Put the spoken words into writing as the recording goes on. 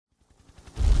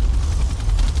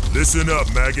Listen up,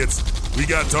 maggots. We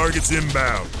got targets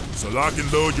inbound, so lock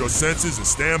and load your senses and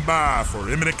stand by for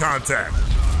imminent contact.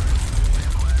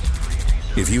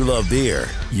 If you love beer,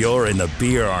 you're in the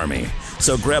beer army.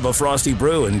 So grab a Frosty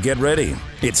Brew and get ready.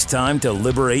 It's time to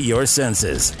liberate your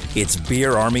senses. It's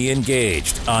Beer Army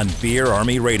Engaged on Beer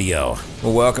Army Radio.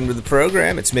 Well, welcome to the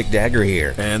program. It's Mick Dagger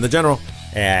here. And the General.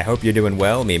 I hope you're doing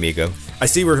well, mi amigo. I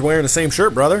see we're wearing the same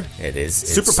shirt, brother. It is.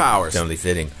 Superpowers. Totally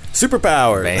fitting.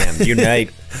 Superpowers. Bam.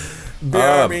 Unite. Beer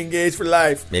Army Engaged for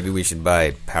life. Maybe we should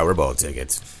buy Powerball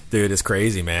tickets. Dude, it's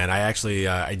crazy, man. I actually,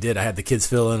 I had the kids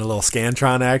fill in a little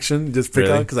Scantron action, just pick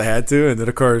Really? up because I had to. And then,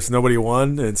 of course, nobody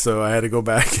won. And so I had to go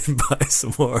back and buy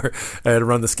some more. I had to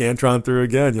run the Scantron through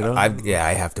again, you know? I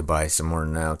have to buy some more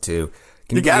now, too.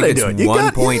 Can You got to do it. You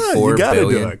got $1.4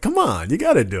 billion. do it. Come on. You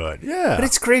got to do it. Yeah. But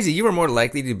it's crazy. You were more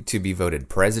likely to be voted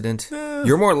president.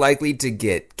 You're more likely to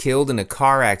get killed in a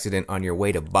car accident on your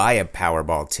way to buy a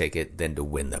Powerball ticket than to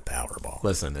win the Powerball.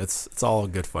 Listen, it's all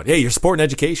good fun. Hey, you're supporting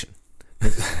education.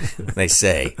 They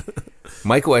say.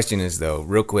 My question is, though,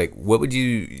 real quick, do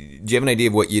you have an idea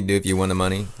of what you'd do if you won the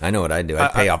money? I know what I'd do.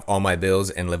 I'd pay off all my bills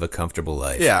and live a comfortable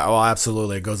life. Yeah, well,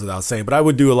 absolutely. It goes without saying. But I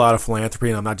would do a lot of philanthropy,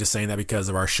 and I'm not just saying that because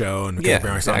of our show and because of Beer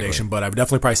Army Foundation, but I would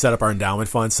definitely probably set up our endowment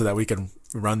fund so that we can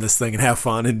run this thing and have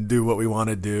fun and do what we want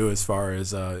to do as far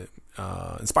as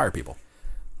inspire people.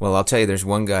 Well, I'll tell you, there's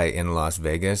one guy in Las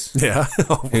Vegas Yeah.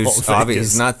 who's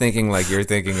obviously not thinking like you're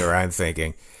thinking or I'm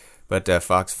thinking. But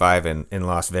Fox 5 in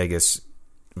Las Vegas,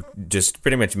 just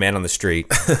pretty much man on the street,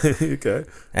 Okay.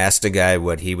 asked a guy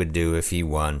what he would do if he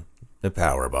won the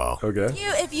Powerball. Okay.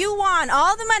 If you won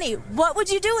all the money, what would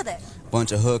you do with it?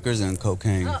 Bunch of hookers and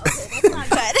cocaine. Oh, okay,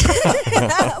 that's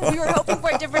not good. We were hoping for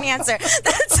a different answer.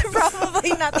 That's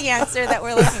probably not the answer that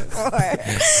we're looking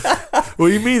for. What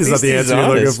do you mean it's not the least he's answer you're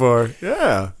looking honest. for?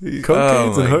 Yeah.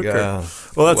 Cocaine's Oh, and my hooker. God.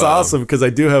 Well, that's Wow. awesome because I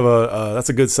do have that's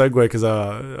a good segue because,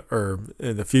 or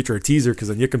in the future, a teaser because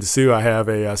on Yikum to Sue, I have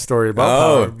a story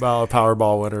about about a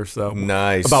Powerball winner. So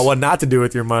Nice. about what not to do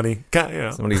with your money. You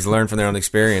know. Somebody's learned from their own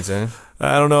experience, huh?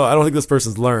 I don't know. I don't think this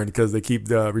person's learned because they keep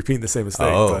repeating the same mistake.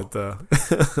 Oh. But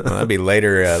Well, that'd be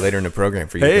later in the program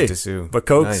for you hey, to sue. but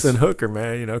Cokes Nice. and hooker,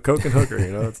 man. You know, Coke and hooker.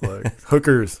 You know, it's like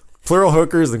hookers, plural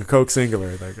hookers, and Coke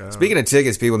singular. Like, Speaking of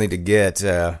tickets people need to get,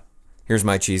 here's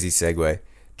my cheesy segue.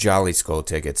 Jolly Skull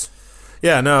tickets.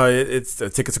 yeah, no, it's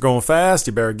the tickets are going fast.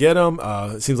 You better get them.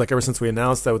 It seems like ever since we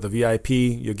announced that with the VIP,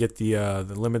 you'll get the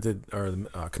limited or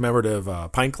the commemorative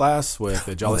pint glass with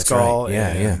the Jolly that's Skull right. Yeah,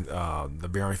 and the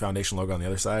Beer Army Foundation logo on the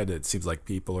other side. It seems like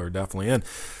people are definitely in.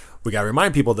 We got to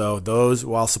remind people, though, those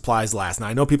while supplies last. Now,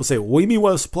 I know people say, well, what do you mean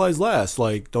while supplies last?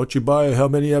 Like, don't you buy how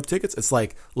many you have tickets? It's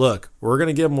like, look, we're going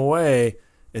to give them away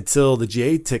until the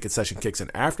GA ticket session kicks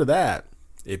in. After that,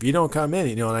 if you don't come in,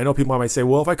 you know, and I know people might say,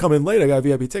 well, if I come in late, I got a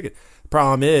VIP ticket.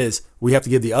 Problem is, we have to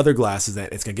give the other glasses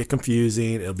that it's going to get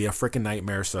confusing. It'll be a freaking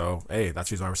nightmare. So, hey, that's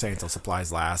the reason why we're saying until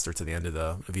supplies last or to the end of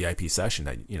the VIP session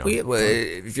that, you know. Well,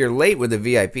 if you're late with a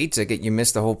VIP ticket, you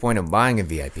miss the whole point of buying a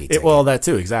VIP ticket. Well, that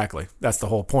too, exactly. That's the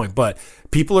whole point. But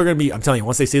people are going to be, I'm telling you,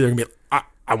 once they see they're going to be,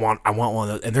 I want one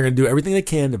of those. And they're going to do everything they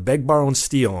can to beg, borrow, and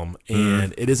steal them.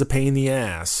 And it is a pain in the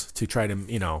ass to try to,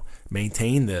 you know,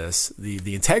 maintain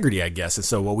the integrity, I guess. And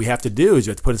so what we have to do is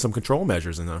you have to put in some control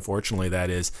measures. And unfortunately, that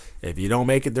is, if you don't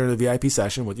make it during the VIP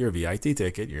session with your VIP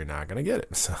ticket, you're not going to get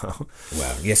it. So,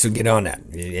 Well, yes, so get on that.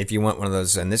 If you want one of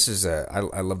those, and this is, I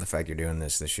love the fact you're doing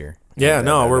this year. yeah, And,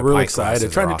 no, the we're really pint glasses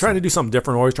excited. are Trying to awesome. do something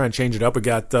different. We're always trying to change it up. We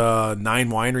got 9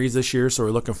 wineries this year, so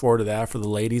we're looking forward to that for the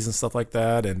ladies and stuff like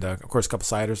that. And, of course, a couple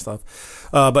cider stuff.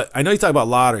 But I know you talk about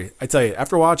lottery. I tell you,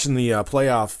 after watching the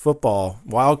playoff football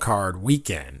wild card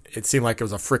weekend, it seemed like it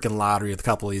was a freaking lottery with a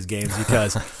couple of these games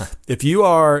because if you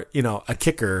are, you know, a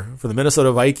kicker for the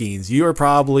Minnesota Vikings, you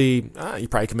probably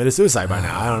committed suicide by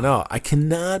now. I don't know. I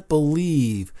cannot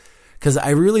believe, because I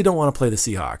really don't want to play the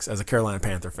Seahawks as a Carolina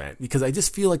Panther fan because I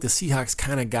just feel like the Seahawks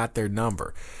kind of got their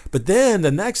number. But then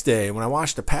the next day when I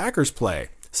watched the Packers play,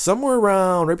 somewhere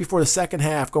around right before the second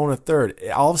half going to third,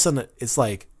 all of a sudden it's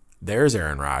like, there's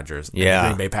Aaron Rodgers and Yeah. the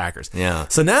Green Bay Packers. Yeah.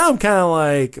 So now I'm kind of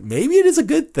like, maybe it is a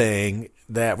good thing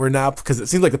that we're not, because it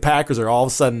seems like the Packers are all of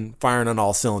a sudden firing on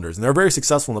all cylinders, and they're very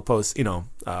successful in the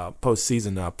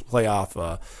postseason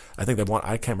playoff. I think they've won.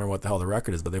 I can't remember what the hell the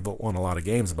record is, but they've won a lot of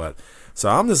games. But so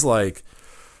I'm just like,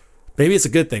 maybe it's a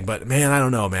good thing, but man, I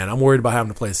don't know, man. I'm worried about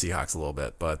having to play the Seahawks a little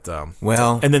bit. But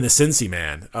Well, and then the Cincy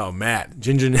man, Matt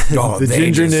Ginger, oh, the they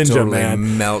Ginger just Ninja totally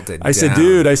man, melted. I said, down.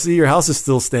 dude, I see your house is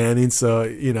still standing, so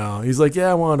you know. He's like, yeah,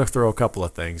 I wanted to throw a couple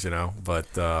of things, you know, but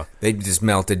They just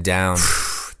melted down.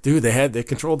 dude, they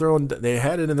controlled their own. They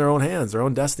had it in their own hands, their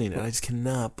own destiny, and I just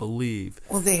cannot believe.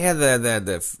 Well, they had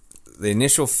the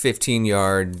initial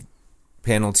 15-yard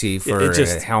penalty for It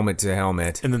just- helmet to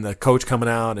helmet. And then the coach coming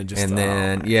out and just And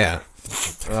then, it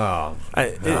is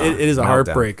a meltdown.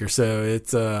 heartbreaker. So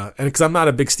it's and because I'm not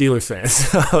a big Steelers fan,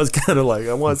 so I was kind of like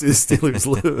I want to see the Steelers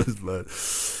lose. But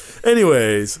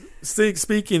anyways,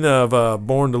 speaking of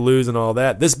Born to Lose and all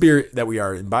that, this beer that we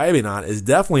are imbibing on is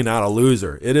definitely not a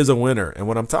loser. It is a winner. And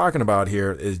what I'm talking about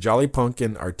here is Jolly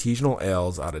Pumpkin Artisanal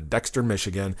Ales out of Dexter,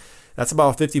 Michigan. That's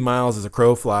about 50 miles as a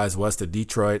crow flies west of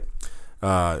Detroit.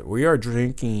 We are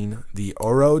drinking the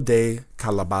Oro de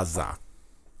Calabaza,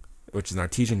 which is an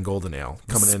artesian golden ale.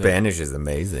 Coming in Spanish is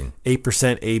amazing.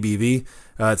 8% ABV.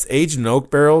 It's aged in oak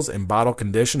barrels in bottle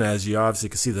condition, as you obviously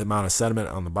can see the amount of sediment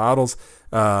on the bottles.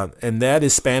 And that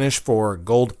is Spanish for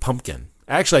gold pumpkin.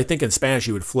 Actually, I think in Spanish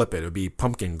you would flip it. It would be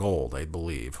pumpkin gold, I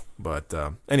believe. But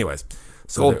anyways.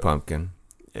 Gold pumpkin.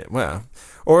 Well,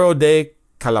 Oro de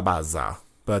Calabaza.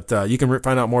 But you can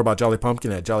find out more about Jolly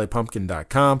Pumpkin at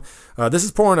jollypumpkin.com. This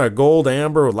is pouring a gold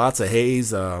amber with lots of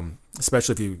haze,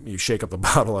 especially if you shake up the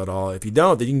bottle at all. If you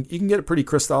don't, then you can get it pretty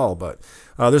crystal. But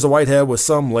there's a white head with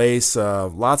some lace,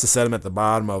 lots of sediment at the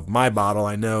bottom of my bottle.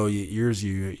 I know yours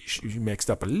you mixed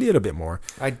up a little bit more.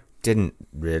 I didn't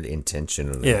really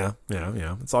intentionally. Yeah.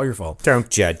 It's all your fault.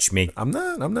 Don't judge me. I'm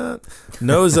not.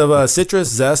 Nose of citrus,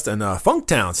 zest, and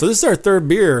Funktown. So this is our third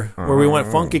beer where we went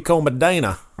Funky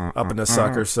Comadena up in this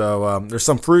sucker. So there's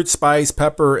some fruit, spice,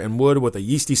 pepper, and wood with a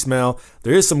yeasty smell.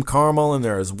 There is some caramel in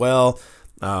there as well.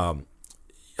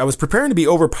 I was preparing to be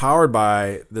overpowered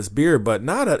by this beer, but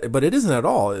but it isn't at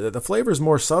all. The flavor is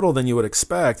more subtle than you would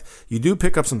expect. You do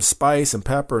pick up some spice and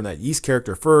pepper and that yeast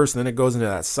character first, and then it goes into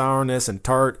that sourness and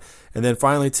tart, and then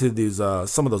finally to these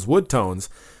some of those wood tones.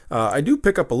 I do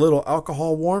pick up a little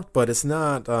alcohol warmth, but it's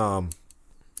not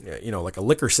like a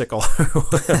liquor sickle or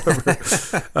whatever.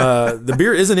 The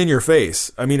beer isn't in your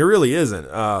face. I mean, it really isn't.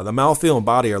 The mouthfeel and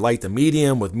body are light to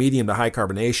medium, with medium to high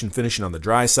carbonation, finishing on the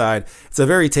dry side. It's a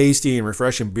very tasty and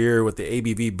refreshing beer with the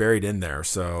ABV buried in there.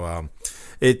 So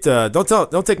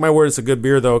don't take my word it's a good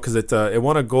beer though, because it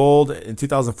won a gold in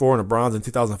 2004 and a bronze in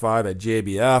 2005 at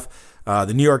GABF.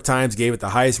 The New York Times gave it the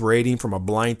highest rating from a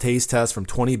blind taste test from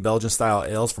 20 Belgian-style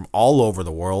ales from all over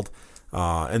the world.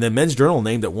 And then Men's Journal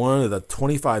named it one of the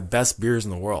 25 best beers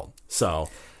in the world. So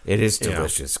it is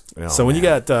delicious. Yeah. So when you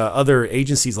got other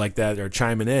agencies like that are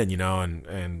chiming in,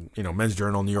 and Men's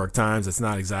Journal, New York Times, it's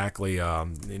not exactly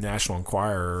the National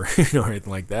Enquirer, or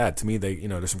anything like that. To me,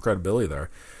 there's some credibility there.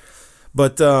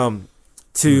 But what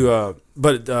did you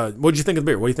think of the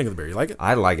beer? What do you think of the beer? You like it?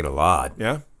 I like it a lot.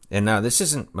 Yeah. And now this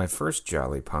isn't my first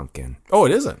Jolly Pumpkin. Oh,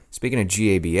 it isn't. Speaking of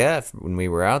GABF, when we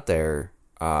were out there.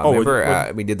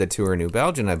 We did the tour in New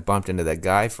Belgium. I bumped into that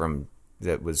guy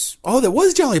that was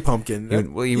Jolly Pumpkin.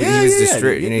 He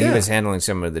was handling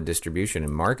some of the distribution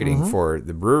and marketing for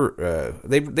the brewer.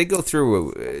 They go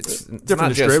through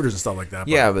different distributors and stuff like that.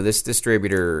 But this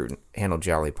distributor handled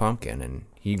Jolly Pumpkin, and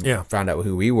he found out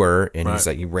who we were, and he's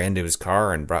like, he ran to his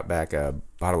car and brought back a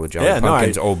bottle of Jolly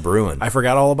Pumpkin's old brewing. I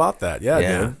forgot all about that. Yeah,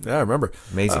 dude. Yeah, I remember.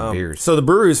 Amazing beers. So the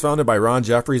brewery was founded by Ron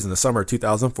Jeffries in the summer of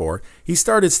 2004. He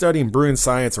started studying brewing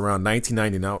science around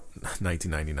 1991.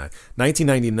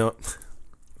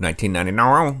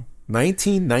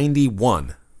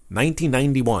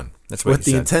 That's what with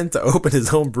the intent to open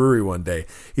his own brewery one day.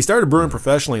 He started brewing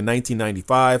professionally in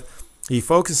 1995. He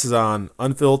focuses on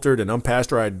unfiltered and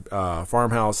unpasteurized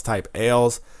farmhouse type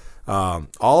ales.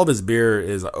 All of his beer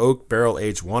is oak barrel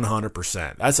aged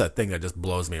 100%. That's a thing that just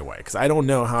blows me away, because I don't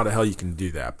know how the hell you can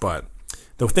do that. But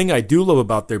the thing I do love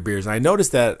about their beers, and I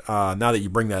noticed that now that you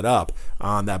bring that up,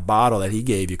 on that bottle that he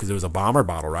gave you, because it was a bomber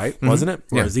bottle, right? Mm-hmm. Wasn't it?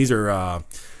 Whereas these are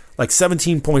like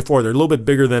 17.4. They're a little bit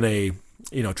bigger than a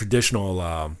traditional.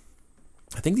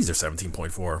 I think these are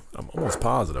 17.4. I'm almost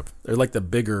positive. They're like the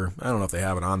bigger. I don't know if they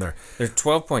have it on there. They're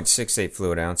 12.68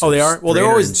 fluid ounces. Oh, they are? Well, they're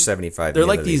always 75. They're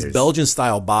like these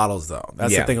Belgian-style bottles, though.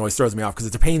 That's the thing that always throws me off, because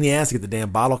it's a pain in the ass to get the damn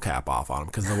bottle cap off on them,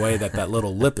 because of the way that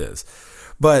little lip is.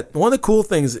 But one of the cool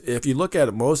things, if you look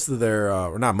at most of their,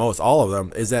 or not most, all of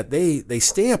them, is that they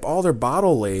stamp all their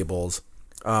bottle labels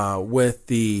with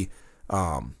the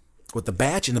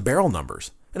batch and the barrel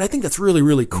numbers. And I think that's really,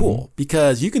 really cool,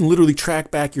 because you can literally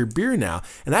track back your beer now.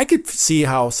 And I could see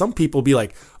how some people be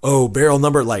like, oh, barrel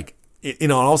number, like,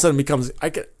 and all of a sudden it becomes,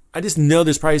 I just know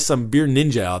there's probably some beer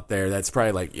ninja out there that's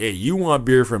probably like, hey, you want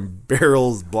beer from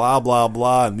barrels, blah, blah,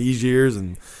 blah, in these years.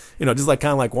 And, just like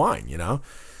kind of like wine,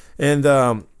 And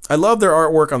I love their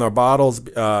artwork on their bottles.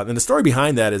 And the story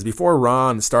behind that is, before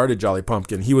Ron started Jolly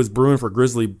Pumpkin, he was brewing for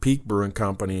Grizzly Peak Brewing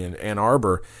Company in Ann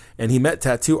Arbor. And he met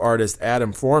tattoo artist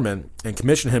Adam Foreman and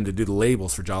commissioned him to do the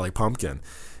labels for Jolly Pumpkin.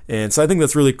 And so I think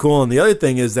that's really cool. And the other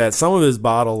thing is that some of his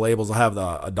bottle labels will have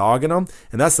a dog in them,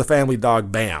 and that's the family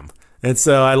dog Bam. And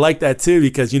so I like that too,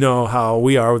 because you know how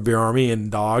we are with Beer Army and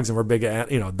dogs, and we're big,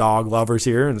 dog lovers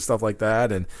here and stuff like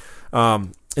that. And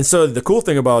so the cool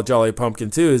thing about Jolly Pumpkin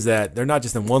too is that they're not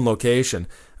just in one location.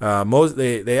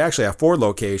 They actually have 4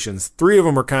 locations. 3 of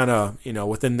them are kind of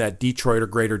within that Detroit or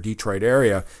greater Detroit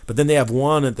area, but then they have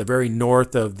one at the very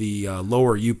north of the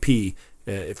lower UP.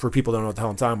 For people who don't know what the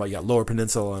hell I'm talking about, you got Lower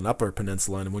Peninsula and Upper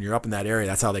Peninsula, and when you're up in that area,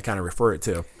 that's how they kind of refer it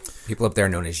to. People up there are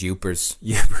known as Yoopers.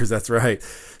 Yoopers, that's right.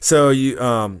 So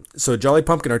so Jolly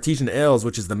Pumpkin Artesian Ales,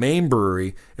 which is the main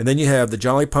brewery, and then you have the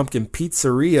Jolly Pumpkin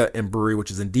Pizzeria and Brewery,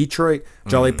 which is in Detroit,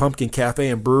 Jolly Pumpkin Cafe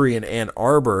and Brewery in Ann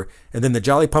Arbor, and then the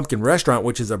Jolly Pumpkin Restaurant,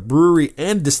 which is a brewery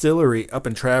and distillery up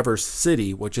in Traverse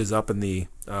City, which is up in the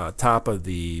top of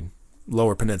the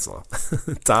Lower Peninsula.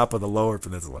 Top of the Lower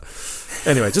Peninsula.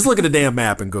 Anyway, just look at the damn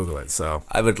map and Google it. So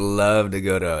I would love to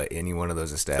go to any one of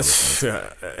those establishments.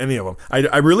 Any of them.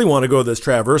 I really want to go to this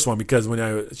Traverse one because when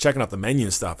I was checking out the menu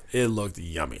and stuff, it looked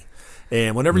yummy.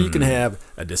 And whenever you can have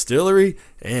a distillery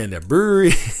and a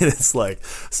brewery, it's like,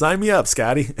 sign me up,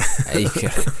 Scotty.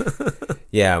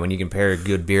 Yeah, when you compare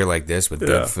good beer like this with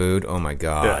good food, oh my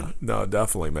God. Yeah, no,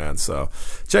 definitely, man. So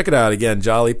check it out again,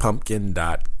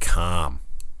 jollypumpkin.com.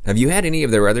 Have you had any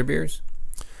of their other beers?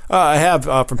 I have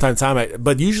from time to time,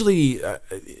 but usually,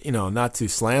 not to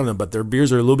slam them, but their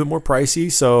beers are a little bit more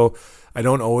pricey, so I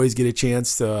don't always get a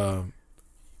chance to.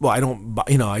 Well, I don't.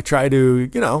 I try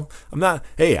to. I'm not.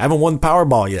 Hey, I haven't won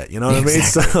Powerball yet. You know what I mean?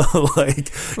 So,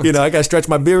 I got to stretch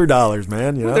my beer dollars,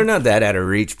 man. You know? Well, they're not that out of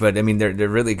reach, but I mean, they're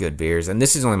really good beers, and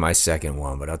this is only my second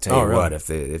one. But I'll tell you what, if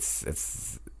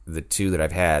the 2 that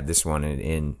I've had, this one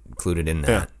included in that.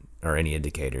 Yeah. Or any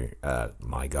indicator,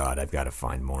 my God, I've got to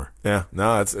find more. Yeah,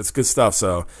 no, it's good stuff.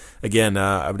 So, again,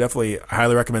 I would definitely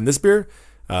highly recommend this beer.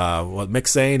 What Mick's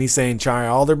saying, he's saying try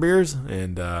all their beers,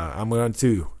 and I'm going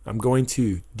to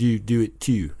do it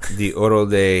too. The Oro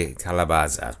de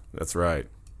Calabaza. That's right.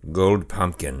 Gold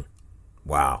Pumpkin.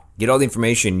 Wow. Get all the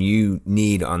information you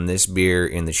need on this beer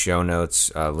in the show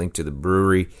notes. Link to the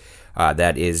brewery.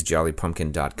 That is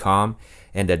jollypumpkin.com.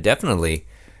 And definitely...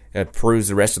 peruse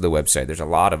the rest of the website. There's a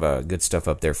lot of good stuff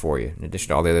up there for you, in addition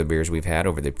to all the other beers we've had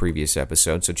over the previous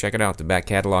episodes. So check it out, the back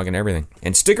catalog and everything.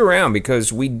 And stick around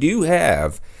because we do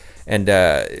have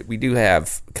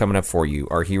coming up for you,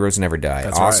 Our Heroes Never Die.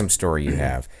 That's awesome right. story you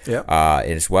have. Yep.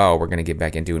 As well, we're going to get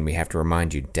back into, and we have to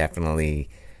remind you, definitely,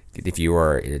 if you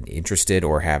are interested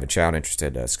or have a child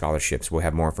interested, scholarships. We'll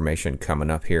have more information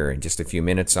coming up here in just a few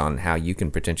minutes on how you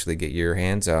can potentially get your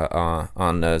hands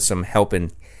on some help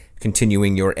in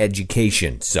continuing your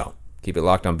education. So keep it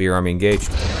locked on Beer Army Engaged.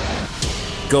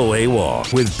 Go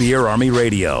AWOL with Beer Army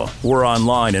Radio. We're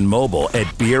online and mobile at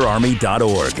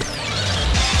beerarmy.org.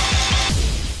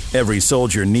 Every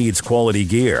soldier needs quality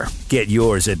gear. Get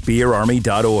yours at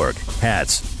beerarmy.org.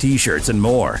 Hats, t-shirts, and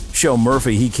more. Show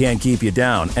Murphy he can't keep you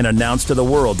down and announce to the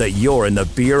world that you're in the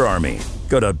Beer Army.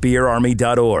 Go to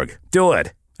beerarmy.org. Do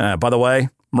it. By the way,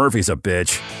 Murphy's a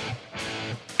bitch.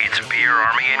 It's Beer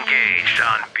Army Engaged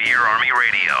on Beer Army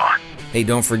Radio. Hey,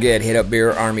 don't forget, hit up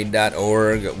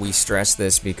beerarmy.org. We stress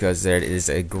this because there is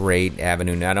a great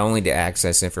avenue not only to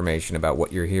access information about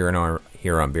what you're hearing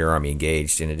here on Beer Army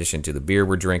Engaged, in addition to the beer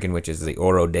we're drinking, which is the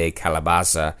Oro de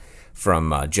Calabaza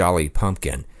from Jolly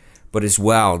Pumpkin, but as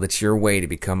well, that's your way to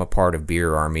become a part of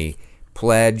Beer Army.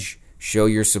 Pledge, show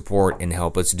your support, and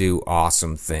help us do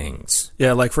awesome things.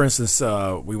 Yeah, like for instance,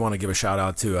 we want to give a shout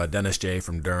out to Dennis J.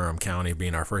 from Durham County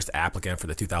being our first applicant for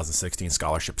the 2016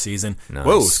 scholarship season. Nice.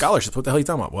 Whoa, scholarships, what the hell are you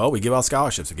talking about? Well, we give out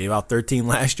scholarships. We gave out 13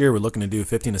 last year. We're looking to do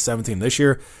 15 to 17 this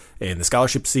year. And the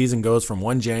scholarship season goes from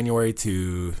 1 January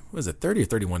to, 30 or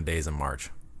 31 days in March?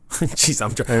 Jeez,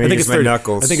 I'm trying. I think it's 30.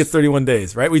 Knuckles. I think it's 31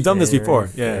 days, right? We've done this before.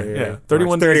 Yeah.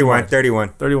 31 days.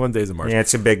 31 days in March. Yeah,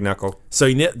 it's a big knuckle. So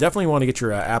you definitely want to get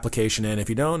your application in. If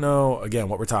you don't know, again,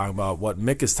 what we're talking about, what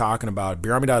Mick is talking about,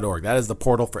 beerarmy.org, that is the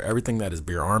portal for everything that is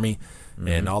Beer Army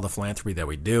and all the philanthropy that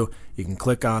we do. You can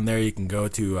click on there. You can go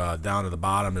to down to the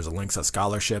bottom. There's a link to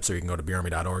scholarships, or you can go to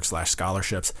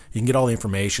beerarmy.org/scholarships. You can get all the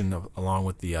information along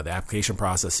with the application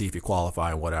process, see if you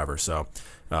qualify and whatever. So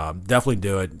definitely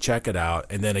do it. Check it out.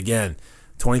 And then again,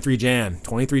 23 Jan,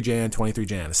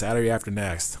 the Saturday after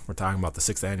next, we're talking about the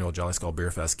 6th annual Jolly Skull Beer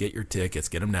Fest. Get your tickets.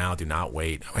 Get them now. Do not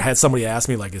wait. I had somebody ask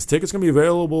me, like, is tickets going to be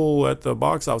available at the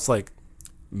box? I was like,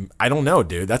 I don't know,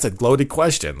 dude. That's a loaded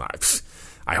question. Like,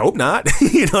 I hope not.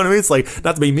 You know what I mean? It's like,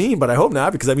 not to be mean, but I hope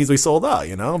not, because that means we sold out,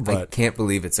 you know? But I can't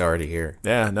believe it's already here.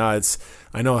 Yeah, no,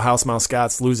 I know House Mouse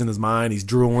Scott's losing his mind. He's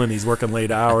drooling. He's working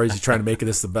late hours. He's trying to make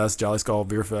this the best Jolly Skull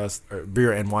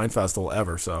Beer and Wine Festival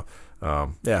ever. So,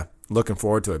 yeah. looking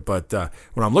forward to it. But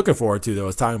what I'm looking forward to, though,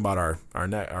 is talking about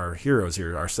our heroes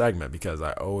here, our segment, because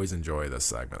I always enjoy this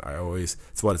segment.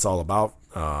 It's what it's all about.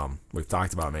 We've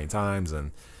talked about it many times,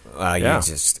 and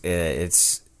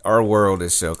it's our world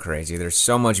is so crazy. There's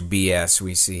so much BS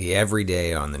we see every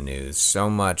day on the news, so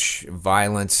much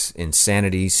violence,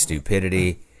 insanity,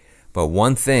 stupidity. But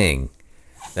one thing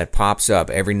that pops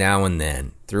up every now and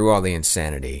then through all the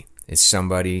insanity is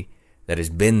somebody that has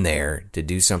been there to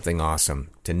do something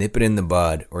awesome, to nip it in the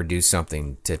bud, or do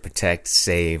something to protect,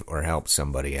 save, or help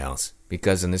somebody else.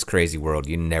 Because in this crazy world,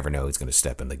 you never know who's going to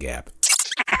step in the gap.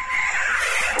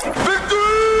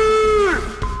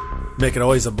 Mick,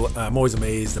 I'm always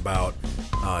amazed about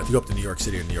if you go up to New York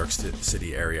City or New York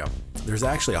City area, there's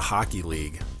actually a hockey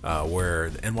league where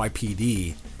the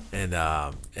NYPD and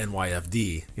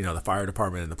NYFD, the fire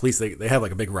department and the police, they have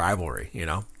like a big rivalry,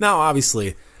 Now,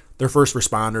 obviously, they're first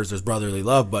responders, there's brotherly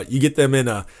love, but you get them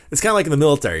it's kind of like in the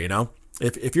military,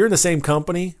 If you're in the same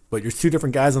company, but you're two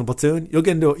different guys in a platoon, you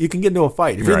can get into a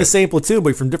fight. If you're in the same platoon, but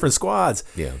you're from different squads,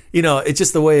 it's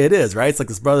just the way it is, right? It's like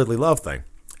this brotherly love thing.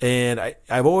 And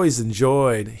I've always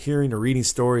enjoyed hearing or reading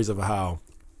stories of how,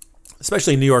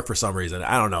 especially in New York for some reason,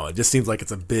 I don't know, it just seems like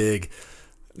it's a big,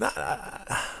 not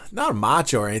a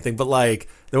macho or anything, but like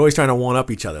they're always trying to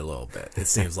one-up each other a little bit. It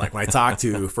seems like when I talk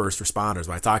to first responders,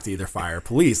 when I talk to either fire or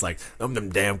police, like, them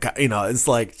damn, it's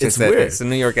like, it's weird. It's a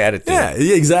New York attitude. Yeah,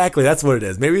 exactly. That's what it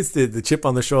is. Maybe it's the chip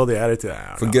on the shoulder, the attitude.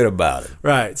 Forget about it.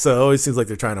 Right. So it always seems like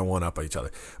they're trying to one-up each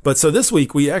other. But so this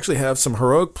week, we actually have some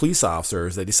heroic police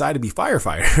officers that decided to be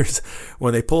firefighters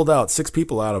when they pulled out 6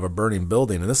 people out of a burning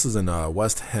building. And this is in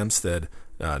West Hempstead,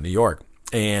 New York.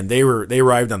 And they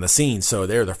arrived on the scene, so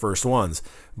they're the first ones.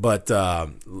 But,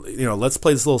 let's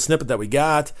play this little snippet that we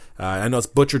got. I know it's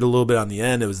butchered a little bit on the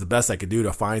end. It was the best I could do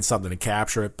to find something to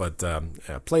capture it, but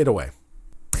play it away.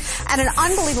 And an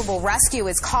unbelievable rescue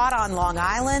is caught on Long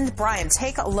Island. Brian,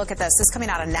 take a look at this. This is coming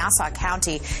out of Nassau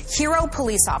County. Hero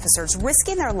police officers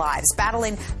risking their lives,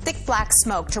 battling thick black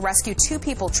smoke to rescue 2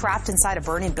 people trapped inside a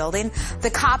burning building. The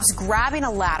cops grabbing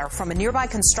a ladder from a nearby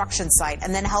construction site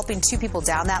and then helping 2 people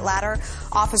down that ladder.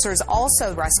 Officers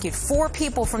also rescued 4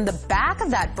 people from the back of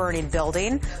that burning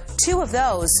building. 2 of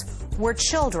those were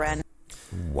children.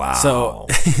 Wow. So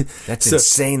that's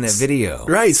insane, that video.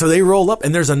 Right. So they roll up,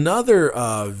 and there's another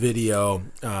video.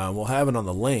 We'll have it on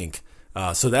the link.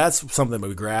 So that's something that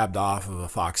we grabbed off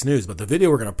of Fox News. But the video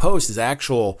we're going to post is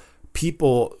actual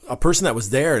people, a person that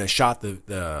was there and shot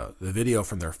the video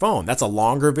from their phone. That's a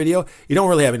longer video. You don't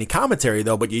really have any commentary,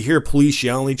 though, but you hear police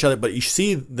yelling at each other. But you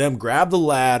see them grab the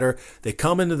ladder. They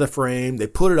come into the frame. They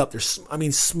put it up. There's,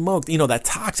 smoke, that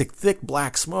toxic, thick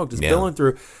black smoke just billowing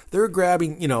through. They're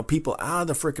grabbing, people out of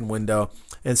the freaking window.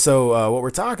 And so what we're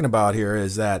talking about here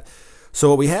is that, so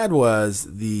what we had was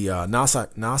the NASA,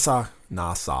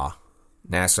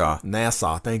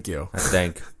 thank you. I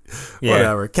think.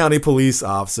 Whatever. County police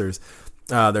officers.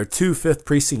 They're 2 5th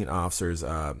precinct officers.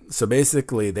 So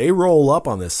basically, they roll up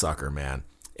on this sucker, man.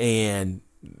 And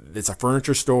it's a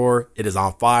furniture store. It is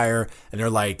on fire. And they're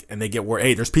like, and they get word,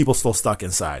 hey, there's people still stuck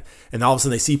inside. And all of a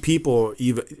sudden, they see people,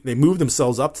 they move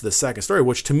themselves up to the second story,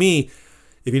 which to me,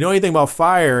 if you know anything about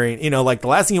firing, the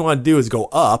last thing you want to do is go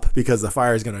up because the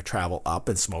fire is going to travel up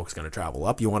and smoke's going to travel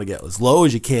up. You want to get as low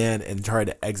as you can and try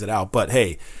to exit out. But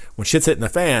hey, when shit's hitting the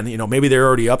fan, maybe they're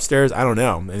already upstairs. I don't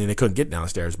know. They couldn't get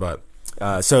downstairs. But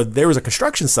so there was a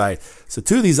construction site. So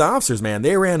 2 of these officers, man,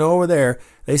 they ran over there.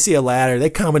 They see a ladder. They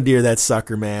commandeer that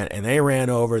sucker, man, and they ran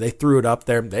over. They threw it up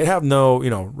there. They have no,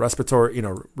 respiratory,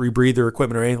 rebreather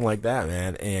equipment or anything like that,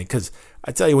 man. And because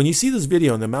I tell you, when you see this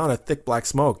video and the amount of thick black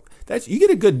smoke, you get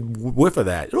a good whiff of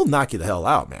that. It'll knock you the hell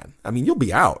out, man. You'll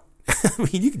be out.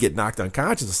 You could get knocked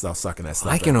unconscious and stuff sucking that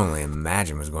stuff. I can only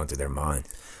imagine what's going through their mind.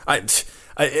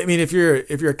 If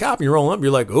you're a cop and you're rolling up, you're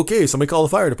like, okay, somebody call the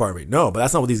fire department. No, but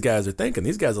that's not what these guys are thinking.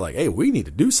 These guys are like, hey, we need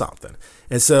to do something.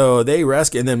 And so they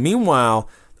rescue. And then meanwhile,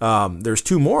 there's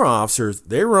 2 more officers.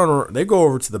 They go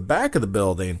over to the back of the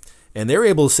building, and they're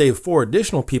able to save 4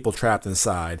 additional people trapped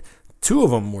inside. 2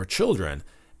 of them were children.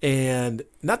 And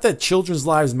not that children's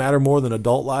lives matter more than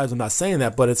adult lives. I'm not saying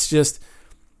that, but it's just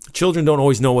children don't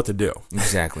always know what to do.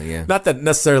 Exactly, yeah. Not that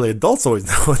necessarily adults always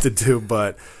know what to do,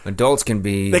 but adults can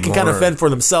be they can kind of fend for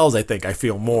themselves, I think. I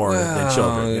feel more than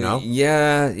children,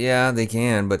 Yeah, they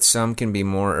can, but some can be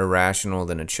more irrational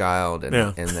than a child in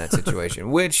that situation.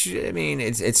 Which,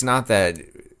 it's not that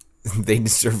they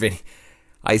deserve any.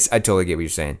 I totally get what you're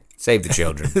saying. Save the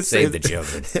children. Save the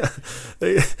children.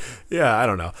 Yeah, I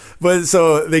don't know. But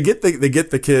so they get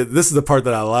the kid. This is the part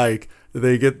that I like.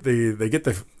 They get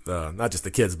the not just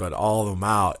the kids, but all of them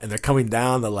out, and they're coming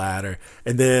down the ladder,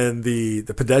 and then the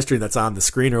pedestrian that's on the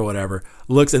screen or whatever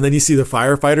looks, and then you see the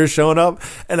firefighters showing up,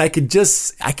 and I could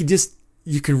just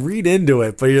you can read into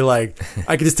it, but you're like,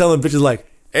 I could just tell them bitches like,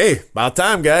 hey, about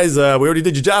time, guys. We already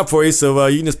did your job for you, so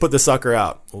you can just put the sucker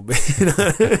out.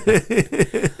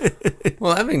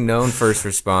 Well, having known first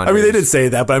responders, I mean, they didn't say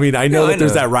that, but I mean, I know that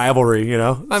there's that rivalry, you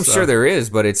know. I'm sure there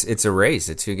is, but it's a race.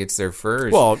 It's who gets there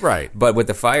first. Well, right. But with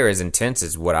the fire as intense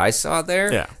as what I saw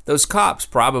there, Yeah. those cops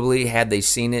probably, had they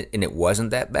seen it and it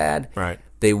wasn't that bad, Right.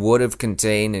 they would have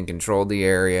contained and controlled the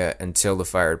area until the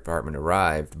fire department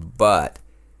arrived. But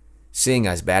seeing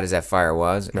as bad as that fire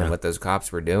was and what those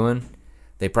cops were doing,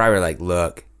 they probably were like,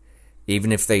 look,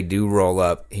 even if they do roll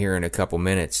up here in a couple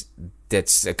minutes,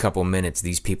 that's a couple minutes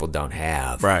these people don't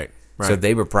have. Right. So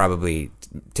they were probably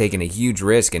taking a huge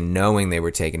risk, and knowing they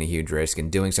were taking a huge risk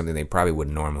and doing something they probably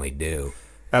wouldn't normally do.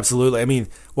 Absolutely. I mean,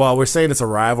 while we're saying it's a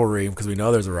rivalry because we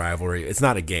know there's a rivalry, it's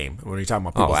not a game when you're talking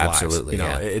about people's lives. Absolutely, You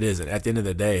know, it isn't. At the end of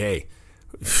the day, hey,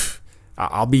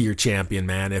 I'll be your champion,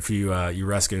 man. If you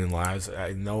rescuing lives,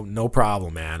 no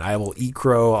problem, man. I will eat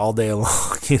crow all day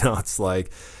long. You know, it's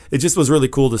like, it just was really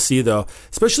cool to see, though.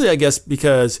 Especially, I guess,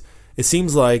 because it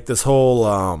seems like this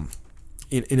whole,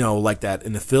 you know, like that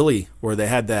in the Philly where they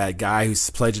had that guy who's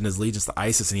pledging his allegiance to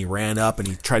ISIS, and he ran up and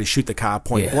he tried to shoot the cop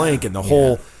point blank, and the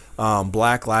whole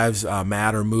Black Lives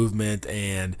Matter movement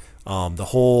and the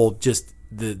whole just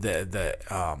the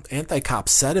anti-cop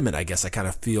sentiment, I guess I kind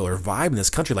of feel, or vibe in this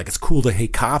country, like it's cool to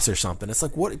hate cops or something. It's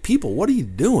like, what are you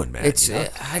doing, man? It's you know?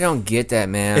 I don't get that,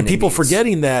 man. And people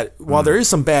forgetting that while there is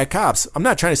some bad cops, I'm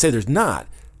not trying to say there's not.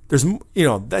 There's, you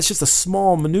know, that's just a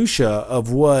small minutia of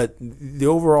what the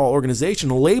overall organization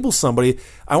will label somebody.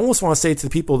 I almost want to say to the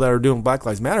people that are doing Black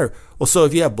Lives Matter, well, so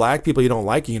if you have black people you don't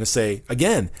like, you're going to say,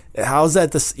 again, how's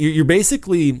that this? You're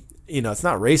basically, you know, it's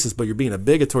not racist, but you're being a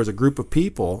bigot towards a group of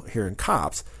people here in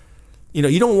cops. You know,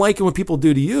 you don't like it when people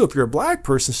do to you if you're a black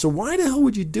person, so why the hell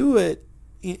would you do it?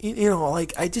 You know,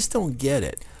 like, I just don't get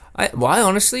it. I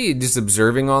honestly, just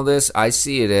observing all this, I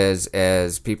see it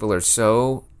as people are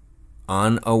so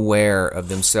unaware of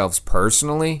themselves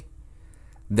personally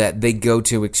that they go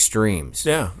to extremes.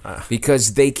 Yeah,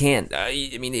 because they can't.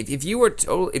 I mean, if you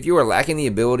were lacking the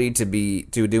ability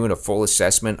to do a full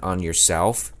assessment on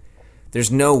yourself,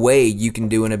 there's no way you can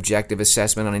do an objective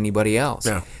assessment on anybody else.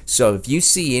 Yeah. So if you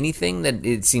see anything that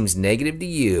it seems negative to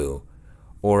you,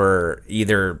 or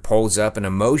either pulls up an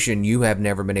emotion you have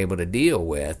never been able to deal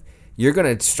with, you're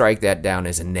going to strike that down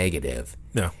as a negative.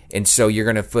 Yeah. And so you're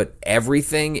going to put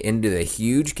everything into the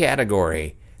huge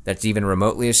category that's even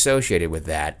remotely associated with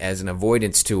that as an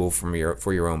avoidance tool for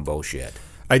your own bullshit.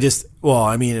 I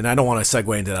mean, and I don't want to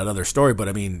segue into that other story, but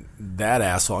I mean, that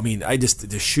asshole, I mean,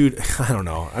 to shoot, I don't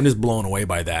know, I'm just blown away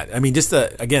by that. I mean, just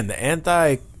the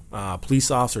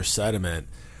anti-police officer sentiment.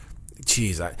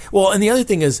 Jeez. And the other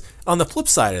thing is, on the flip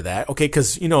side of that, okay,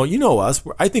 because, you know us,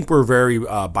 I think we're very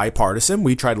bipartisan.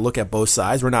 We try to look at both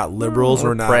sides. We're not liberals.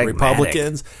 We're not pragmatic.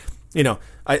 Republicans. You know,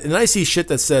 I see shit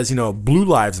that says, you know, blue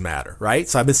lives matter, right?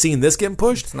 So I've been seeing this getting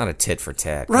pushed. It's not a tit for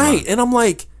tat. Right. And I'm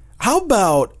like, how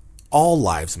about all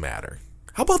lives matter?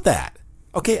 How about that?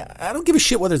 Okay, I don't give a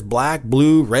shit whether it's black,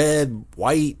 blue, red,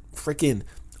 white, freaking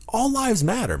all lives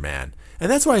matter, man.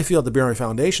 And that's why I feel at the Beer Army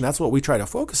Foundation, that's what we try to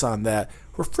focus on, that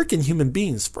we're freaking human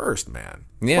beings first, man.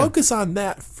 Yeah. Focus on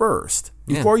that first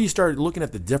before you start looking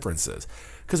at the differences.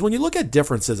 Because when you look at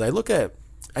differences, I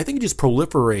think you just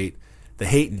proliferate the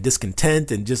hate and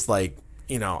discontent and just like,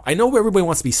 you know, I know everybody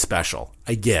wants to be special.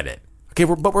 I get it. Okay,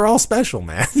 but we're all special,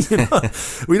 man. You know?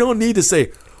 We don't need to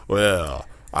say, well,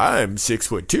 I'm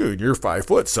 6'2" and you're 5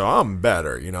 foot, so I'm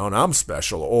better, you know, and I'm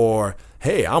special. Or,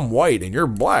 hey, I'm white and you're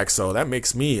black, so that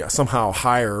makes me somehow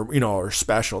higher, you know, or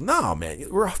special. No, man,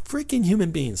 we're freaking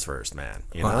human beings first, man.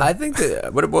 You know? Well, I think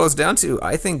that what it boils down to,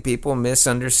 I think people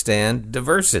misunderstand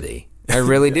diversity. I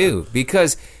really do,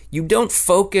 because you don't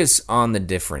focus on the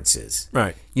differences.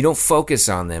 Right. You don't focus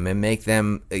on them and make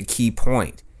them a key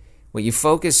point. What you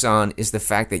focus on is the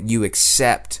fact that you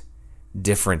accept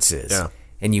differences. Yeah.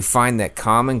 And you find that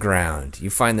common ground.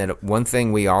 You find that one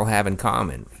thing we all have in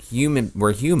common.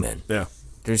 We're human. Yeah.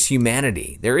 There's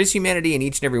humanity. There is humanity in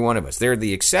each and every one of us. There are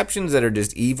the exceptions that are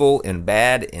just evil and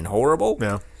bad and horrible.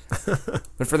 Yeah.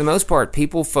 But for the most part,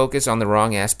 people focus on the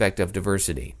wrong aspect of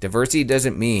diversity. Diversity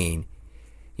doesn't mean,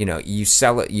 you know, you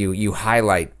sell it, you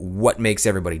highlight what makes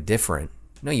everybody different.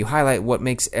 No, you highlight what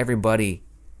makes everybody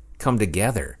come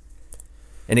together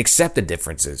and accept the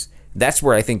differences. That's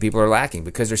where I think people are lacking,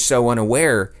 because they're so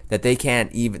unaware that they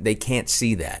can't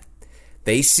see that.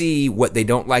 They see what they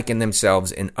don't like in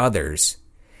themselves in others,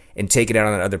 and take it out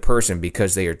on that other person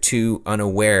because they are too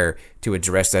unaware to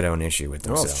address that own issue with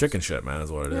Well, themselves. it's chicken shit, man,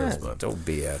 is what it is. But Don't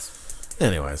BS.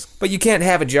 anyways, But you can't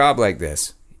have a job like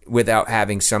this without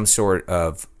having some sort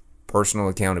of personal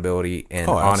accountability and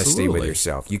honesty with absolutely.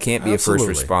 yourself. You can't be a first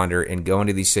responder and go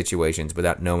into these situations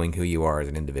without knowing who you are as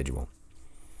an individual.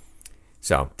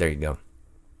 So, there you go.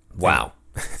 Wow.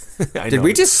 Did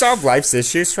we just solve life's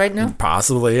issues right now?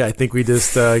 Possibly. I think we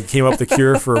just came up with the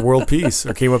cure for world peace,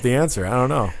 or came up with the answer. I don't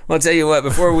know. Well, I'll tell you what,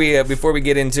 before we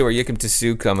get into our Yikum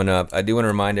Tasu coming up, I do want to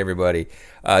remind everybody,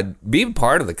 be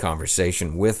part of the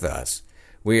conversation with us.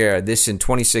 We are in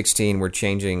 2016. We're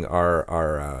changing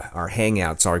our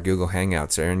Hangouts, our Google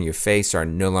Hangouts. Are in your face are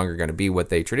no longer going to be what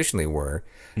they traditionally were.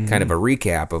 Kind of a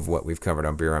recap of what we've covered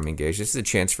on Beer Army Engaged. This is a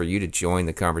chance for you to join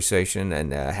the conversation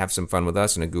and have some fun with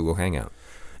us in a Google Hangout.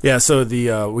 Yeah, so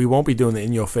we won't be doing the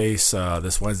In Your Face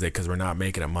this Wednesday because we're not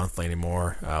making it monthly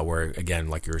anymore. Where, again,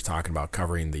 like you were talking about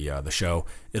covering the show,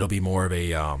 it'll be more of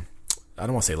a, I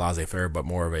don't want to say laissez-faire, but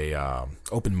more of a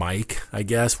open mic, I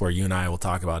guess, where you and I will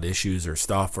talk about issues or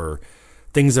stuff or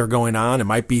things that are going on. It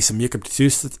might be some Yikum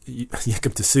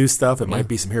Tasu stuff. It might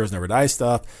be some Heroes Never Die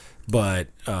stuff. But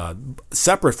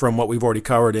separate from what we've already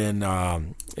covered in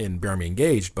Beer Army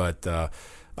Engaged. But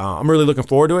I'm really looking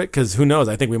forward to it because who knows?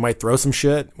 I think we might throw some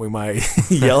shit. We might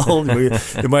yell.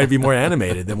 It might be more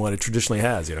animated than what it traditionally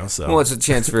has, So, well, it's a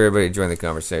chance for everybody to join the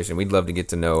conversation. We'd love to get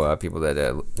to know people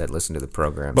that listen to the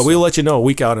program. But we'll let you know a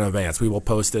week out in advance. We will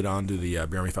post it onto the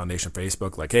Beer Army Foundation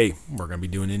Facebook. Like, hey, we're going to be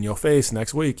doing In Your Face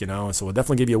next week, And so we'll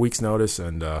definitely give you a week's notice.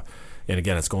 And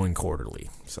again, it's going quarterly.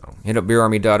 So hit up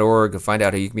beerarmy.org to find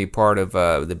out how you can be part of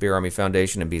the Beer Army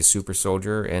Foundation and be a super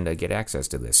soldier and get access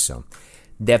to this. So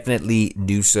definitely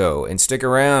do so. And stick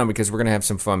around because we're going to have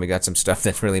some fun. We got some stuff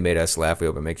that really made us laugh. We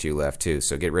hope it makes you laugh too.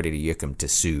 So get ready to Yikum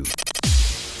Tasu.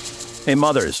 Hey,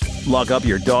 mothers, lock up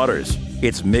your daughters.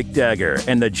 It's Mick Dagger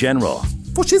and the General.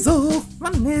 For shizzle, my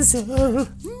nizzle,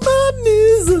 my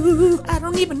nizzle. I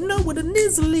don't even know what a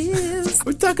nizzle is.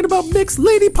 We're talking about Mick's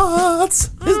lady parts,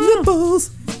 his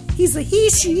nipples. He's a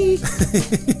he-she.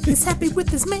 He's happy with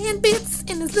his man bits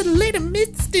and his little lady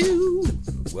mitts too.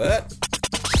 What?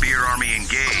 Beer Army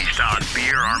Engaged on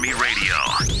Beer Army Radio.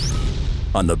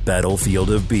 On the battlefield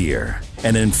of beer,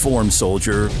 an informed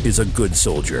soldier is a good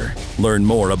soldier. Learn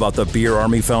more about the Beer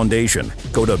Army Foundation.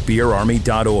 Go to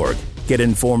beerarmy.org. Get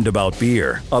informed about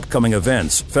beer, upcoming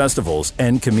events, festivals,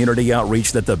 and community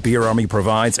outreach that the Beer Army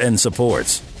provides and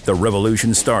supports. The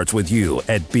revolution starts with you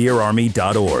at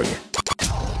beerarmy.org.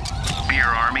 Beer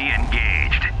Army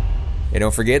Engaged. And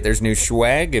don't forget, there's new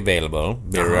swag available,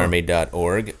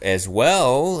 beerarmy.org. As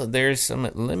well, there's some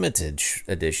limited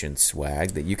edition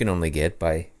swag that you can only get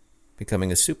by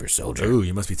becoming a super soldier. Ooh,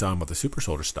 you must be talking about the super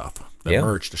soldier stuff. The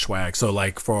merch, the swag. So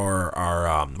like for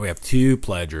our, we have 2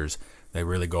 pledgers. They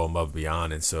really go above and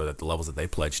beyond, and so at the levels that they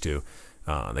pledge to,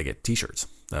 they get T-shirts,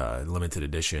 limited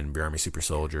edition Beer Army Super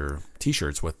Soldier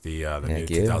T-shirts with the new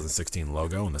 2016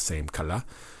 logo in the same color.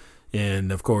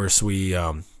 And of course, we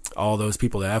all those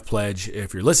people that have pledged,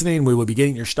 if you're listening, we will be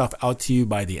getting your stuff out to you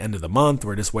by the end of the month.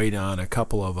 We're just waiting on a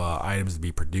couple of items to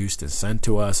be produced and sent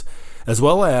to us, as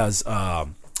well as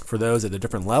for those at the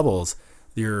different levels.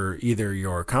 Either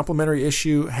your complimentary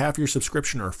issue, half your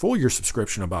subscription, or full year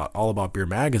subscription all about Beer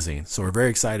Magazine. So we're very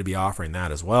excited to be offering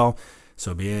that as well.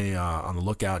 So be on the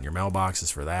lookout in your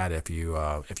mailboxes for that if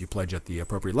you pledge at the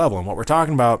appropriate level. And what we're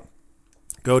talking about,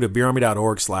 go to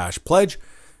beerarmy.org/pledge,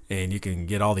 and you can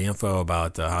get all the info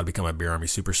about how to become a Beer Army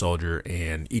Super Soldier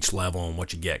and each level and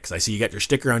what you get. Because I see you got your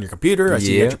sticker on your computer. I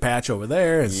see you got your patch over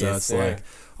there. And so it's like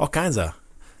all kinds of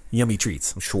yummy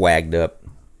treats. I'm swagged up.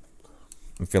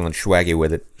 I'm feeling swaggy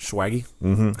with it. Swaggy?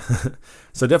 Mm-hmm.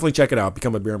 So definitely check it out.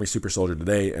 Become a Beer Army Super Soldier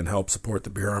today and help support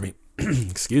the Beer Army.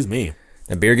 Excuse me.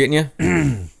 The beer getting you?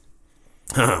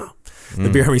 The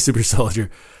Beer Army Super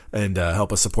Soldier. And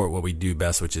help us support what we do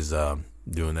best, which is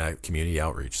doing that community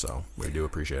outreach. So we do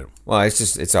appreciate it. Well,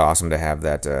 it's awesome to have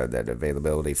that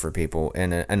availability for people,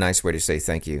 and a nice way to say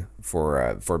thank you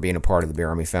for being a part of the Beer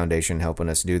Army Foundation, helping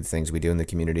us do the things we do in the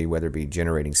community, whether it be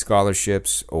generating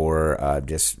scholarships or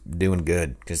just doing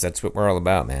good, because that's what we're all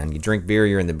about, man. You drink beer,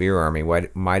 you're in the Beer Army.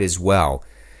 Might as well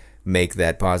make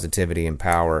that positivity and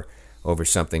power over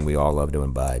something we all love to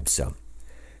imbibe. So,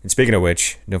 and speaking of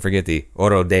which, don't forget the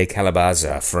Oro de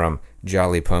Calabaza from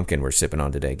Jolly Pumpkin we're sipping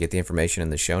on today. Get the information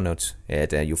in the show notes.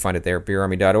 You'll find it there at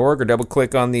beerarmy.org, or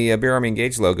double-click on the Beer Army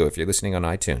Engage logo if you're listening on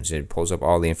iTunes. It pulls up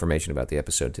all the information about the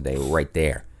episode today right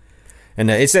there. And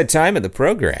it's that time of the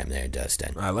program there,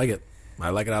 Dustin. I like it.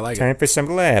 Time for some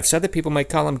laughs. Other people might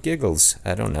call them giggles.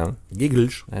 I don't know.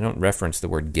 Giggles. I don't reference the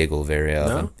word giggle very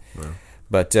often. No?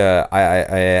 But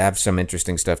I have some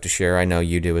interesting stuff to share. I know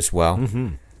you do as well. Mm-hmm.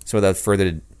 So without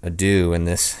further ado, in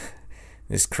this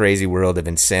crazy world of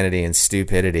insanity and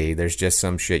stupidity, there's just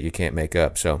some shit you can't make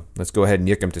up. So let's go ahead and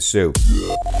yick 'em to Sue.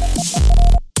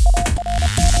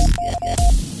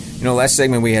 Last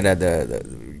segment we had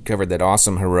covered that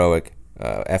awesome heroic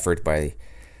effort by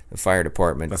the fire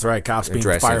department. That's right, cops being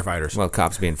firefighters. Well,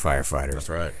 cops being firefighters. That's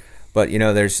right. But,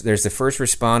 there's the first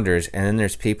responders, and then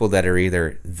there's people that are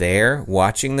either there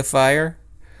watching the fire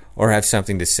or have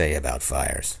something to say about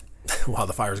fires. While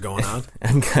the fire's going on?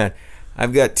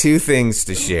 I've got two things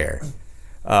to share.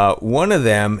 One of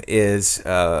them is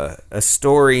a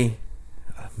story.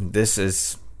 This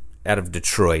is out of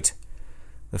Detroit.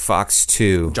 The Fox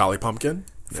 2. Jolly Pumpkin?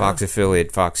 Fox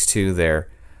affiliate, Fox 2 there,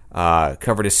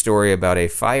 covered a story about a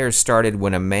fire started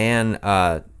when a man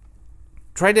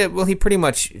he pretty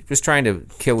much was trying to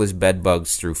kill his bed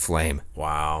bugs through flame.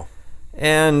 Wow.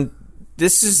 And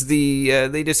this is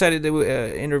they decided to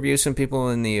interview some people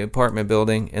in the apartment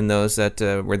building and those that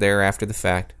were there after the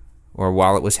fact or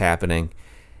while it was happening.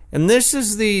 And this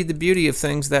is the beauty of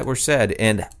things that were said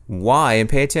and why, and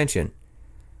pay attention,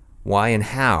 why and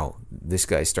how this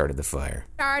guy started the fire.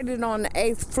 Started on the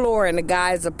 8th floor in the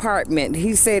guy's apartment.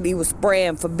 He said he was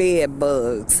spraying for bed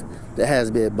bugs. That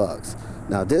has bed bugs.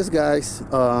 Now this guy,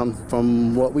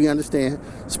 from what we understand,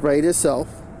 sprayed himself,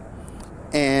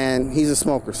 and he's a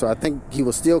smoker, so I think he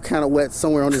was still kind of wet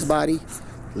somewhere on his body.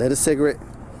 Lit a cigarette,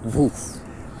 woof.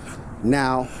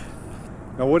 Now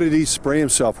what did he spray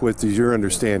himself with, is your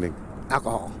understanding?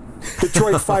 Alcohol.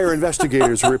 Detroit fire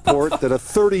investigators report that a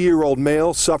 30-year-old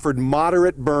male suffered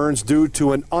moderate burns due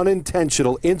to an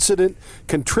unintentional incident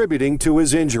contributing to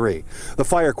his injury. The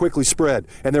fire quickly spread,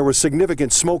 and there was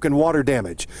significant smoke and water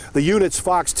damage. The units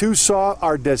Fox 2 saw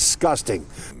are disgusting.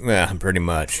 Yeah, pretty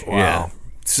much. Wow. Yeah.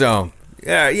 So,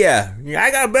 yeah,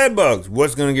 I got bed bugs.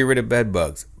 What's going to get rid of bed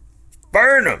bugs?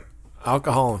 Burn them.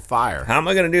 Alcohol and fire. How am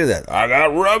I going to do that? I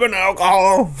got rubbing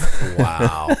alcohol.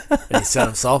 Wow. And he set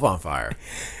himself on fire.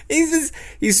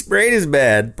 He sprayed his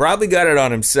bed, probably got it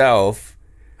on himself,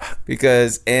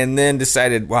 and then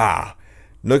decided, wow,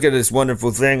 look at this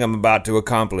wonderful thing I'm about to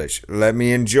accomplish. Let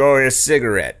me enjoy a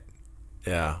cigarette.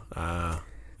 Yeah.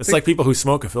 It's like people who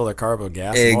smoke and fill their car with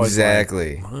gas.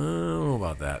 Exactly. I don't know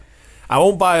about that. I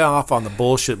won't buy off on the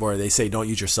bullshit where they say don't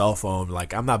use your cell phone.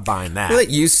 Like, I'm not buying that. Well, it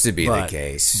used to be the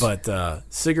case. But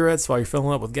cigarettes while you're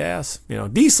filling up with gas,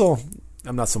 diesel,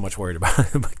 I'm not so much worried about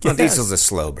it. But gas, diesel's a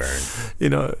slow burn.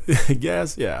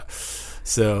 Gas, yeah.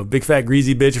 So, big fat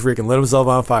greasy bitch freaking lit himself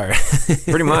on fire.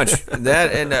 Pretty much.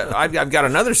 That, and I've got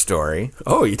another story.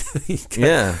 Oh, you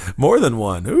got more than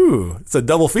one. Ooh, it's a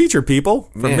double feature, people,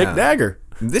 from Mick Dagger.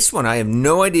 This one, I have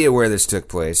no idea where this took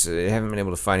place. I haven't been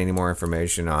able to find any more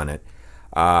information on it.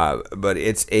 But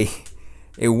it's a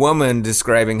woman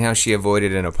describing how she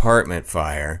avoided an apartment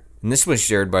fire. And this was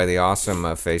shared by the awesome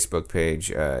Facebook page,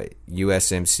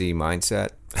 USMC Mindset.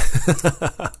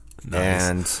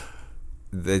 Nice.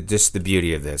 And just the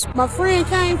beauty of this. My friend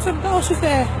came to the door. She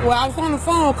said, I was on the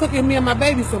phone cooking me and my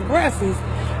baby some breakfast.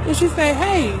 And she said,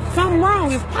 hey, something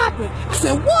wrong. It's popping. I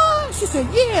said, what? She said,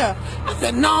 yeah. I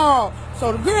said, no.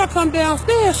 So the girl come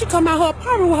downstairs. She come out her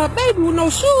apartment with her baby with no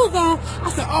shoes on.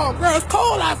 I said, oh, girl, it's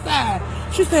cold outside.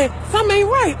 She said, something ain't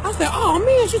right. I said, oh,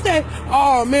 man. She said,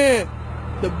 oh, man,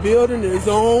 the building is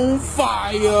on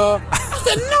fire. I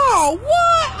said, no,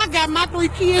 what? I got my 3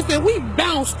 kids and we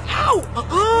bounced out.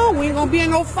 We ain't gonna be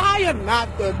in no fire.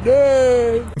 Not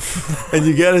today. And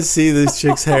you gotta see this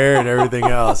chick's hair and everything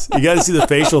else. You gotta see the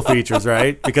facial features,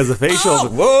 right? Because the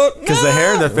the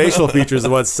hair and the facial features are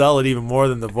what sell it even more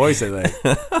than the voice, I think.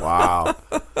 Wow.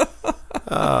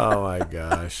 Oh my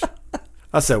gosh.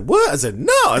 I said, what? I said,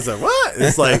 no. I said, what?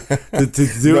 It's like to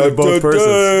do it with both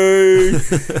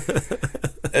persons.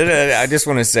 I just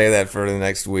want to say that for the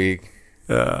next week.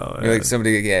 Oh, like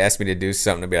somebody asked me to do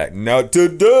something to be like, not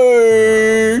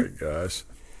today.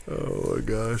 Oh my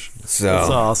gosh. So that's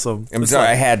awesome. I'm sorry,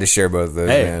 I had to share both of those.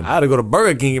 Hey, man. I had to go to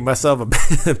Burger King and get myself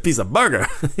a piece of burger.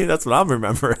 That's what I'm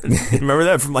remembering. Remember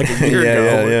that from like a year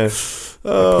ago? Yeah.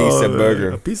 A piece of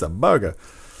burger. A piece of burger.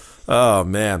 Oh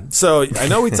man. So I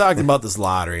know we talked about this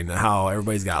lottery and how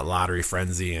everybody's got lottery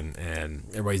frenzy and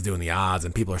everybody's doing the odds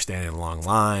and people are standing in long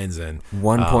lines and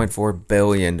 $1.4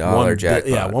 billion jackpot.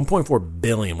 Yeah, $1.4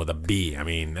 billion with a B. I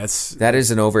mean, that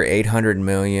is an over $800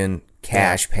 million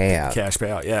cash payout. Cash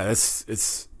payout. Yeah,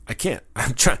 it's I can't.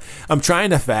 I'm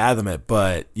trying to fathom it,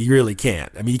 but you really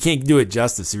can't. I mean, you can't do it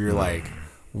justice if you're like,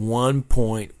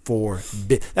 1.4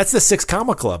 billion. That's the 6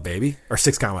 comma club, baby. Or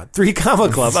 3 comma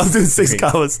club. I'm doing 6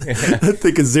 commas. I'm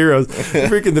thinking zeros.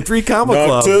 Freaking the 3 comma club.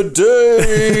 Not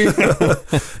today.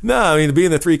 No, I mean, to be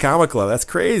in the 3 comma club, that's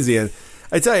crazy. And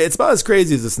I tell you, it's about as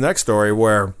crazy as this next story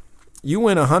where you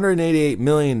win $188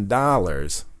 million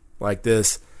like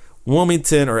this.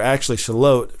 Wilmington, or actually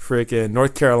Charlotte, freaking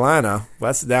North Carolina.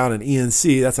 That's down in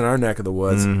ENC. That's in our neck of the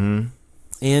woods. Mm-hmm.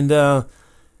 And,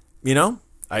 you know,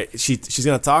 she's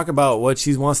going to talk about what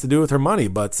she wants to do with her money.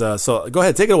 But so go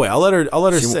ahead, take it away. I'll let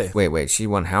her say. Wait. She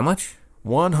won how much?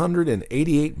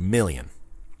 $188 million.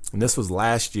 And this was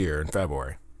last year in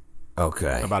February.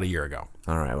 Okay. About a year ago.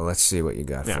 All right. Well, let's see what you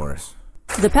got for us.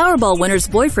 The Powerball winner's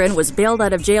boyfriend was bailed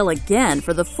out of jail again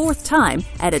for the 4th time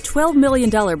at a $12 million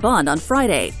bond on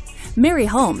Friday. Mary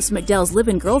Holmes, McDowell's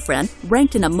live-in girlfriend,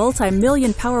 ranked in a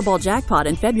multi-million Powerball jackpot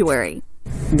in February.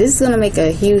 This is going to make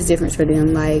a huge difference for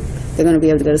them. Like, they're going to be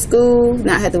able to go to school,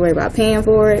 not have to worry about paying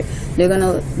for it. They're going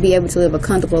to be able to live a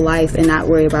comfortable life and not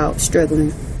worry about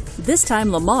struggling. This time,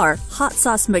 Lamar, Hot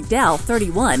Sauce McDowell,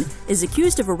 31, is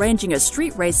accused of arranging a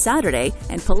street race Saturday,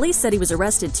 and police said he was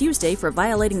arrested Tuesday for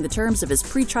violating the terms of his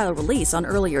pretrial release on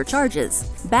earlier charges.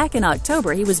 Back in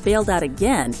October, he was bailed out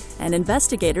again, and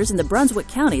investigators in the Brunswick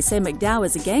County say McDowell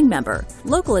is a gang member.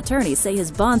 Local attorneys say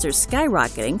his bonds are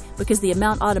skyrocketing because the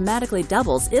amount automatically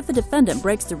doubles if a defendant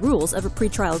breaks the rules of a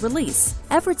pretrial release.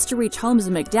 Efforts to reach Holmes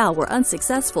and McDowell were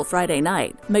unsuccessful Friday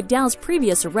night. McDowell's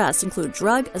previous arrests include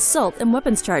drug, assault, and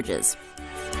weapons charges.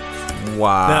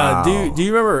 Wow. Now, do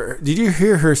you remember, did you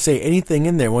hear her say anything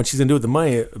in there when she's going to do with the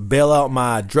money? Bail out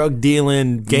my drug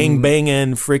dealing, gang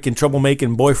banging, freaking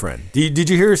troublemaking boyfriend. Did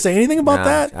you hear her say anything about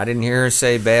that? I didn't hear her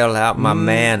say bail out my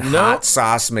man, Hot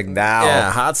Sauce McDowell.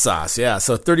 Yeah, Hot Sauce. Yeah,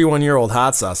 so 31-year-old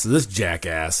Hot Sauce, so this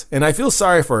jackass. And I feel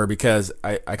sorry for her because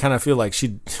I kind of feel like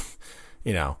she,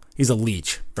 you know, he's a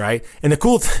leech, right? And the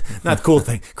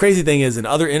crazy thing is in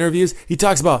other interviews, he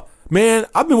talks about, man,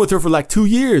 I've been with her for like 2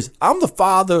 years. I'm the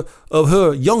father of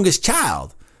her youngest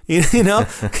child, you know,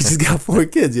 because she's got 4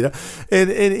 kids, you know. And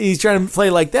he's trying to play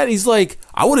like that. He's like,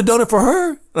 I would have done it for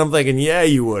her. And I'm thinking, yeah,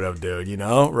 you would have, dude, you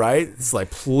know, right? It's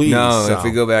like, please. No, if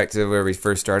we go back to where we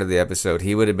first started the episode,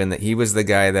 he would have been he was the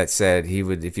guy that said he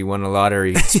would, if he won a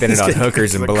lottery, he'd spin it on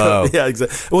hookers and blow. Yeah,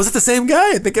 exactly. Was it the same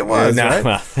guy? I think it was,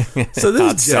 right? So this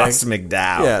Hot Sauce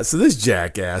McDowell. Yeah, so this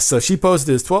jackass. So she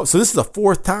posted his 12. So this is the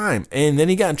 4th time. And then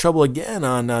he got in trouble again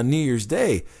on New Year's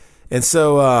Day. And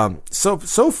so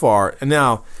far, and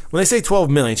now when they say $12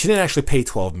 million, she didn't actually pay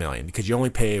 $12 million because you only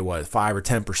pay 5 or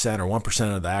 10% or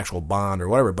 1% of the actual bond or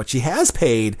whatever. But she has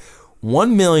paid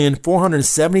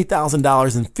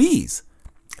 $1,470,000 in fees.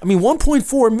 I mean, almost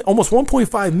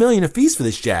 $1.5 million in fees for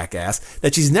this jackass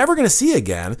that she's never going to see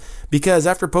again because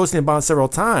after posting a bond several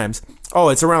times,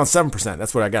 it's around 7%.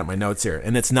 That's what I got in my notes here,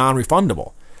 and it's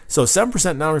non-refundable. So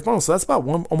 7% non-refundable, so that's about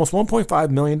almost $1.5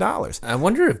 million. I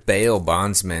wonder if bail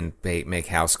bondsmen make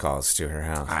house calls to her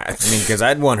house. I mean, because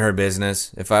I'd want her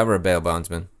business if I were a bail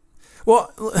bondsman.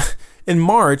 Well, in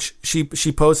March, she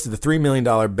posted a $3 million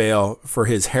bail for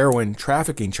his heroin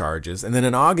trafficking charges. And then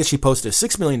in August, she posted a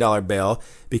 $6 million bail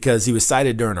because he was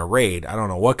cited during a raid. I don't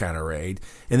know what kind of raid.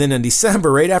 And then in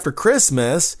December, right after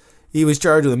Christmas, he was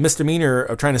charged with a misdemeanor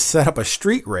of trying to set up a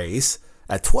street race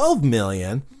at $12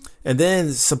 million. And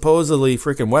then supposedly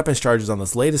freaking weapons charges on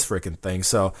this latest freaking thing.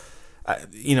 So,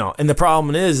 you know, and the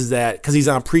problem is that because he's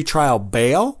on pretrial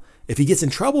bail, if he gets in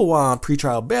trouble while on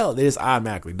pretrial bail, they just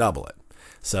automatically double it.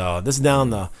 So this is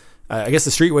down I guess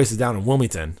the street race is down in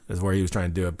Wilmington is where he was trying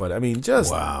to do it. But I mean,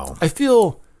 wow. I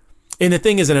feel, and the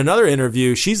thing is in another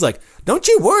interview, she's like, don't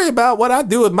you worry about what I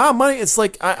do with my money. It's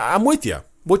like, I'm with you.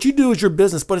 What you do is your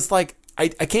business. But it's like, I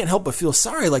can't help but feel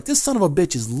sorry. Like this son of a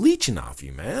bitch is leeching off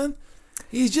you, man.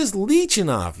 He's just leeching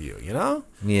off you, you know?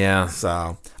 Yeah.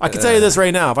 So, I can tell you this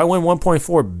right now. If I win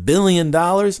 $1.4 billion,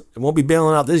 I won't be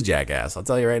bailing out this jackass. I'll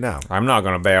tell you right now. I'm not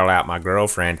going to bail out my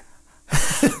girlfriend.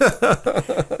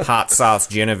 Hot Sauce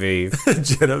Genevieve.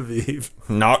 Genevieve.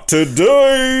 Not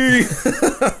today.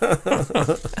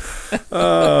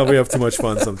 We have too much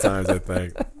fun sometimes, I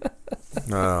think.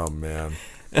 Oh, man.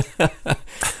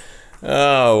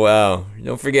 Oh, wow.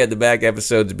 Don't forget the back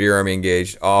episodes of Beer Army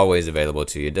Engaged, always available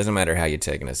to you. It doesn't matter how you're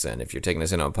taking us in. If you're taking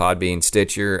us in on Podbean,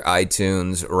 Stitcher,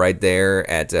 iTunes, right there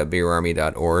at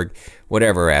beerarmy.org,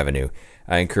 whatever avenue,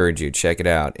 I encourage you, check it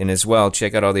out. And as well,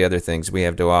 check out all the other things we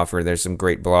have to offer. There's some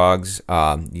great blogs.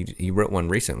 You wrote one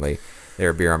recently there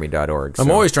at beerarmy.org.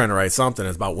 I'm always trying to write something.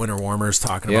 It's about winter warmers,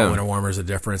 talking about winter warmers, the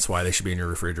difference, why they should be in your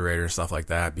refrigerator and stuff like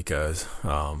that, because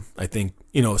I think,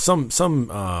 you know, some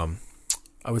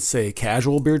I would say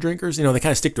casual beer drinkers, they kind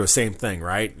of stick to the same thing,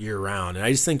 right, year round. And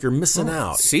I just think you're missing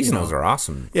out. Seasonals are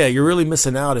awesome. Yeah, you're really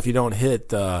missing out if you don't hit,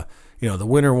 the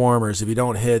winter warmers, if you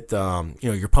don't hit,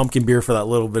 your pumpkin beer for that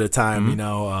little bit of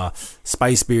time,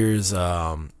 spice beers,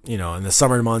 in the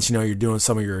summer months, you're doing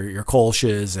some of your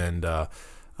Kolsch's and,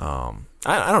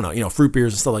 I don't know, fruit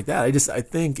beers and stuff like that. I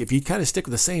think if you kind of stick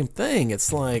with the same thing,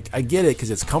 it's like, I get it because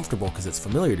it's comfortable, because it's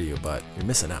familiar to you, but you're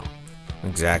missing out.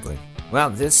 Exactly. Well,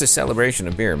 this is a celebration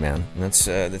of beer, man.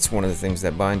 That's one of the things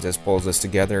that binds us, pulls us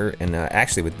together, and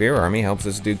actually with Beer Army helps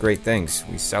us do great things.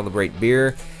 We celebrate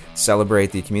beer,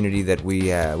 celebrate the community that we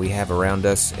have around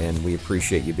us, and we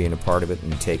appreciate you being a part of it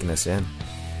and taking us in.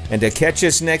 And to catch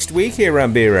us next week here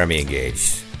on Beer Army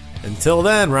Engaged. Until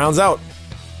then, rounds out.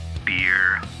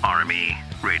 Beer Army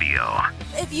Radio.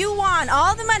 If you won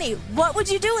all the money, what would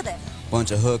you do with it?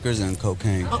 Bunch of hookers and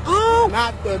cocaine.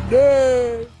 Not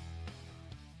today.